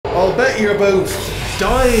I'll bet you're both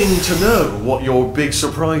dying to know what your big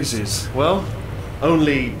surprise is. Well,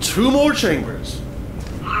 only 2 more chambers.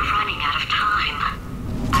 We're running out of time.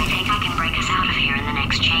 I think I can break us out of here in the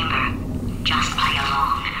next chamber. Just play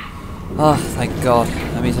along. Oh, thank God.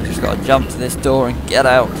 That means I've just got to jump to this door and get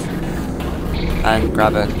out. And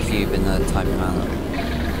grab a cube in the time manner.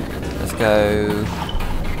 Let's go...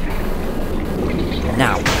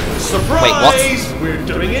 now. Surprise! Wait, what? We're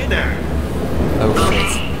doing it now. Oh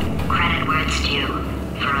shit. Credit where it's due.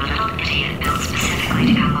 For a little idiot built specifically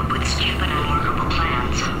to come up with stupid unworkable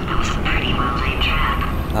plans, that was a pretty well-laid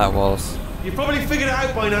trap. That was. You've probably figured it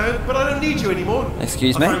out by now, but I don't need you anymore.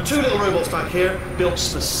 Excuse me? I found 2 little robots back here, built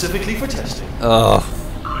specifically for testing. Oh.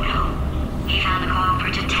 Oh no. He found the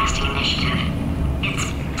Cooperative Testing Initiative. It's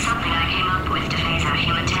something I came up with to phase out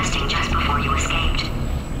human testing just before you escaped.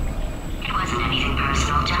 It wasn't anything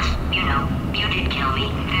personal, just, you know, you did kill me.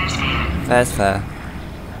 Fair's fair. Fair's fair.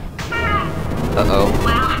 Uh-oh.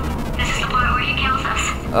 Well, this is the part where he kills us.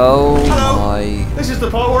 Oh Hello. my... This is the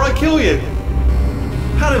part where I kill you.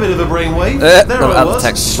 Had a bit of a brainwave. There I was,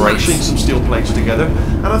 text smashing some steel plates together,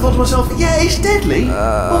 and I thought to myself, yeah, it's deadly.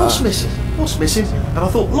 Well, what's missing? What's missing? And I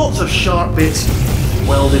thought, lots of sharp bits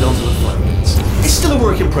welded onto the front bits. It's still a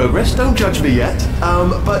work in progress, don't judge me yet.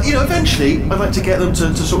 But, you know, eventually, I'd like to get them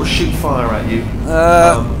to sort of shoot fire at you.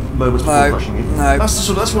 Moments before crushing you. No.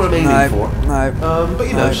 That's what I'm aiming for. No. But,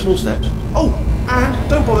 you know, small steps. Oh, and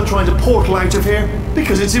don't bother trying to portal out of here,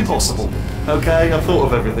 because it's impossible. Okay, I've thought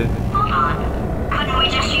of everything. Hold on. Couldn't we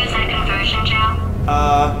just use that conversion gel?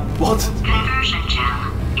 What? Conversion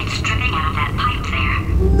gel. It's dripping out of that pipe there.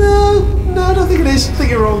 No, I don't think it is. I think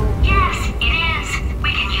you're wrong. Yes, it is.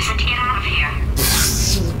 We can use it to get out of here.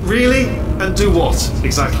 Really? And do what,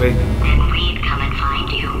 exactly? Then we'd come and find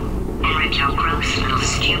you. And rip your gross little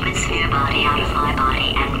stupid sphere body out of my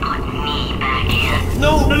body and put me back in.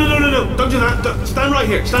 No. Don't do that. Stand right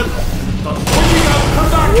here. Stand. Where you go? Come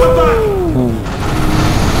back.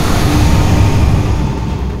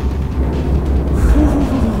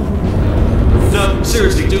 No,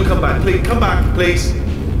 seriously, do come back. Please, come back, please.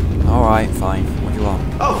 Alright, fine. What do you want?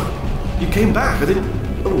 Oh, you came back. I didn't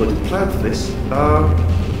plan for this.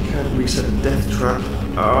 Can't reset the death trap.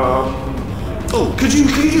 Oh, could you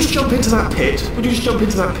just jump into that pit? Would you just jump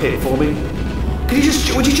into that pit for me?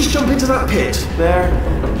 Would you just jump into that pit? There.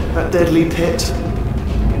 That deadly pit.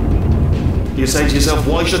 You're saying to yourself,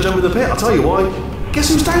 why should I jump in the pit? I'll tell you why. Guess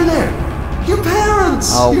who's down there? Your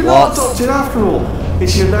parents! Oh, You're what? not adopted after all.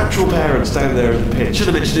 It's your natural parents down there in the pit. Should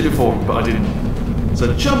have mentioned it before, but I didn't.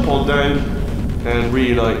 So jump on down and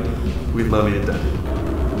reunite with Mummy and Daddy.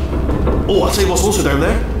 Oh, I'll tell you what's also down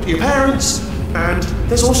there. Your parents, and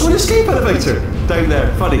there's also an escape elevator down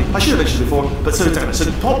there. Funny, I should have mentioned it before, but so down there.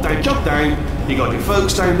 So pop down, jump down, you got your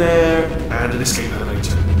folks down there, and an escape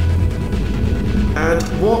elevator. And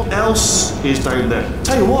what else is down there?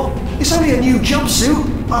 Tell you what, it's only a new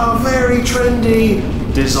jumpsuit. A very trendy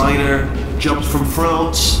designer jumped from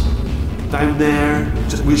France down there,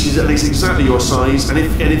 which is at least exactly your size. And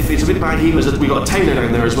if it's a bit baggy, we got a tailor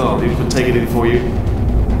down there as well who can take it in for you.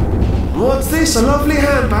 What's this? A lovely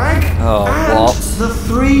handbag. Oh, and what? the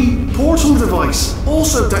 3 portal device.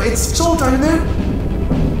 Also, it's all down there.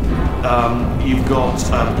 You've got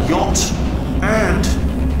a yacht and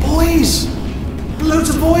boys. Loads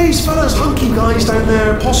of boys, fellas, hunky guys down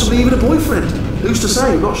there, possibly even a boyfriend. Who's to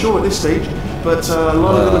say? Not sure at this stage. But a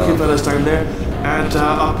lot of good-looking fellas down there, and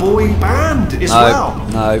a boy band as well.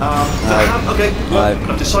 No. Okay, look,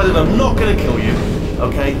 I've decided I'm not going to kill you.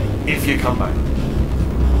 Okay, if you come back.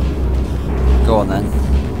 Go on then.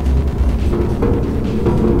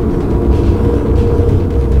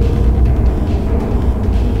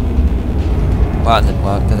 Well, that didn't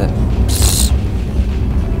work, did it?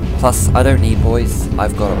 Plus, I don't need boys.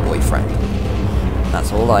 I've got a boyfriend.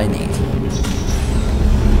 That's all I need.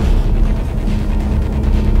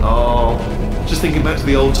 Oh, just thinking back to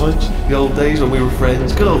the old times, the old days when we were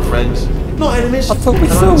friends, good old friends, not enemies. I thought we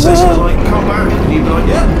and still I'd say something were. like, come back, and you'd be like,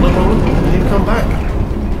 yeah, no problem, and you'd come back.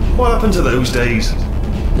 What happened to those days?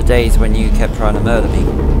 The days when you kept trying to murder me.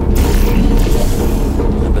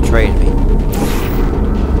 And betrayed me.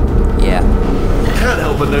 Yeah. Can't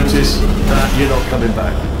help but notice that you're not coming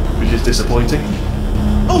back, which is disappointing.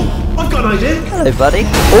 Oh, I've got an idea. Hello, buddy.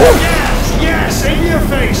 Yes, in your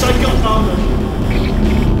face, I got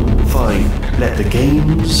Fine, let the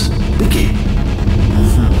games begin.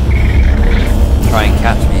 Try and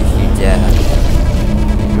catch me if you dare.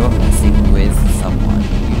 You're messing with someone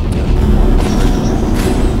you don't want.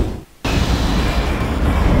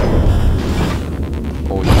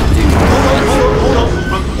 Or you do. Hold on,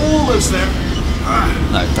 I'm almost there.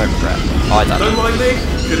 No, don't regret. I don't. Don't mind me,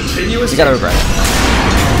 could have Continuous. You gotta regret it.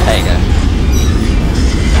 There you go.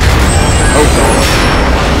 Oh.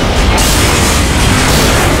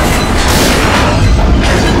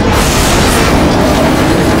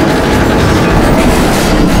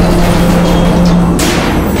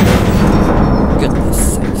 Goodness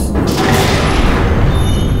sakes.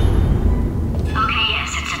 Okay, yes,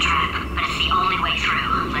 it's a trap, but it's the only way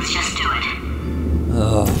through. Let's just do it.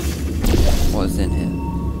 Oh. What's in here?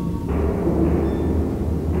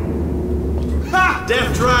 Ha!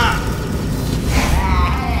 Death trap!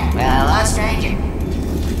 Well, hello, stranger.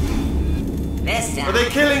 This Are time. they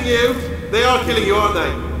killing you? They are killing you, aren't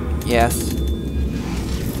they? Yes.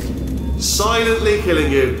 Silently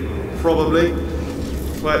killing you. Probably.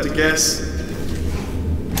 If I had to guess.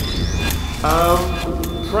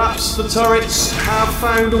 Perhaps the turrets have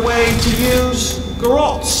found a way to use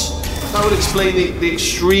garrots. That would explain the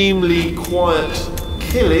extremely quiet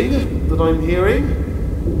killing that I'm hearing.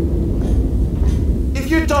 If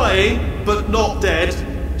you're dying, but not dead,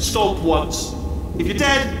 stomp once. If you're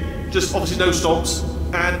dead, just obviously no stomps.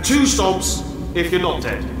 And 2 stomps if you're not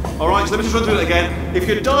dead. Alright, so let me just run through it again. If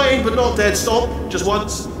you're dying, but not dead, stomp, just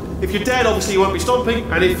once. If you're dead, obviously you won't be stomping.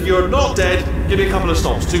 And if you're not dead, give me a couple of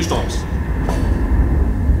stomps, 2 stomps.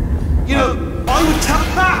 You know, I would tell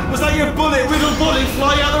that! Was that your riddled bullet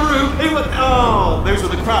flying out of the room? It went, oh, those were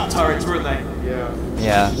the crap turrets, weren't they? Yeah.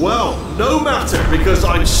 Yeah. Well, no matter, because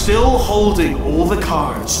I'm still holding all the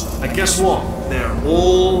cards. And guess what? They're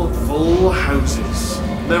all full houses.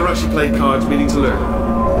 Never actually played cards, meaning to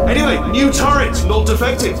learn. Anyway, new turret, not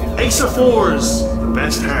defective. Ace of 4s, the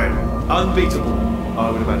best hand. Unbeatable, I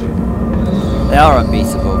would imagine. They are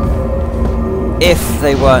unbeatable. If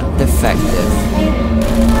they weren't defective.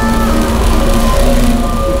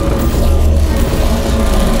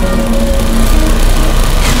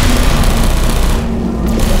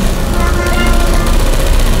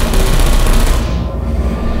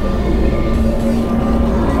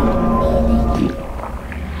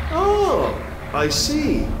 I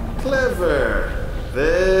see. Clever.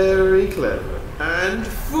 Very clever. And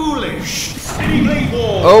foolish. Any blade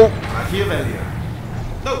war. Oh. Machiavellian.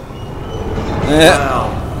 No. Yeah.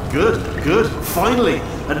 Well, good. Finally,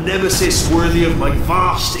 a nemesis worthy of my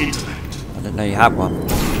vast intellect. I didn't know you had one.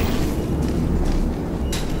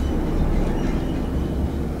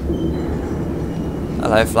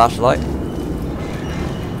 Hello, flashlight.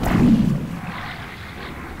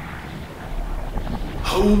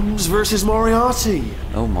 Holmes versus Moriarty.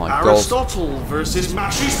 Oh my god. Aristotle versus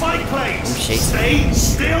Mashy Spike Plates. Oh shit. Stay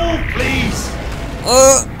still, please.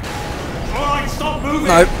 Alright, stop moving.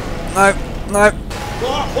 No.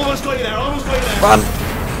 Oh, almost got you there, Run.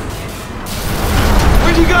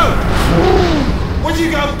 Where'd you go? Where'd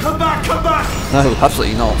you go? Come back. No,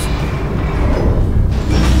 absolutely not.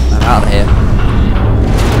 I'm out of here.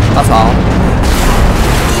 That's all.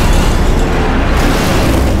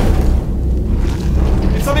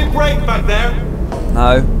 Did something break back there?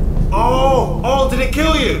 No. Oh, did it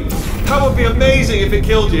kill you? That would be amazing if it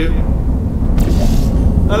killed you.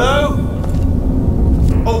 Hello?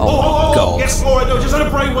 Oh, God. yes, alright, no, just had a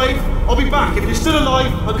brainwave. I'll be back. If you're still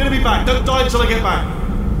alive, I'm gonna be back. Don't die until I get back.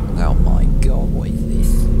 Oh my god, what is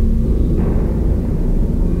this?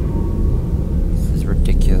 This is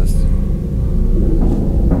ridiculous.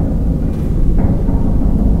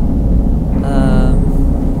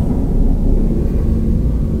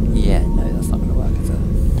 Yeah, no, that's not gonna work, is it?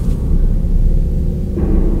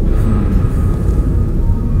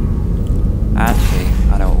 Actually,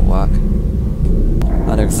 I know what will work.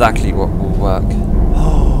 I know exactly what will work.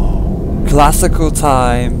 Classical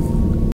time.